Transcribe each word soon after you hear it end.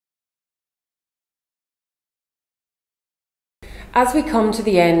As we come to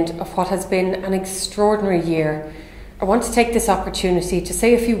the end of what has been an extraordinary year, I want to take this opportunity to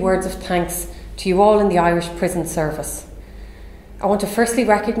say a few words of thanks to you all in the Irish prison service. I want to firstly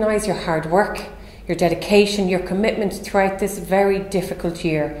recognise your hard work, your dedication, your commitment throughout this very difficult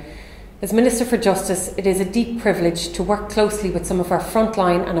year. As Minister for Justice, it is a deep privilege to work closely with some of our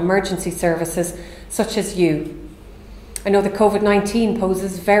frontline and emergency services such as you. I know that COVID-19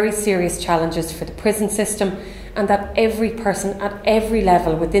 poses very serious challenges for the prison system and that every person at every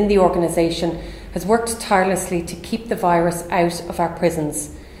level within the organisation has worked tirelessly to keep the virus out of our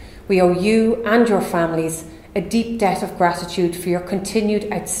prisons. We owe you and your families a deep debt of gratitude for your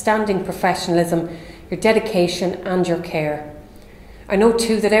continued outstanding professionalism, your dedication and your care. I know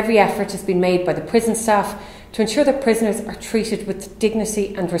too that every effort has been made by the prison staff to ensure that prisoners are treated with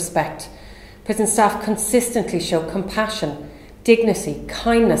dignity and respect. Prison staff consistently show compassion, dignity,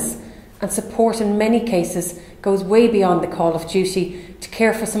 kindness and support in many cases goes way beyond the call of duty to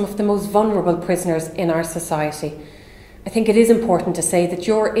care for some of the most vulnerable prisoners in our society. I think it is important to say that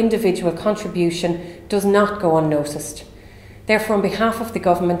your individual contribution does not go unnoticed. Therefore, on behalf of the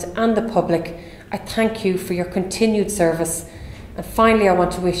Government and the public, I thank you for your continued service. And finally, I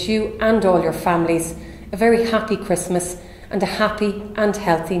want to wish you and all your families a very happy Christmas and a happy and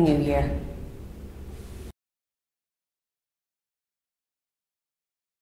healthy New Year.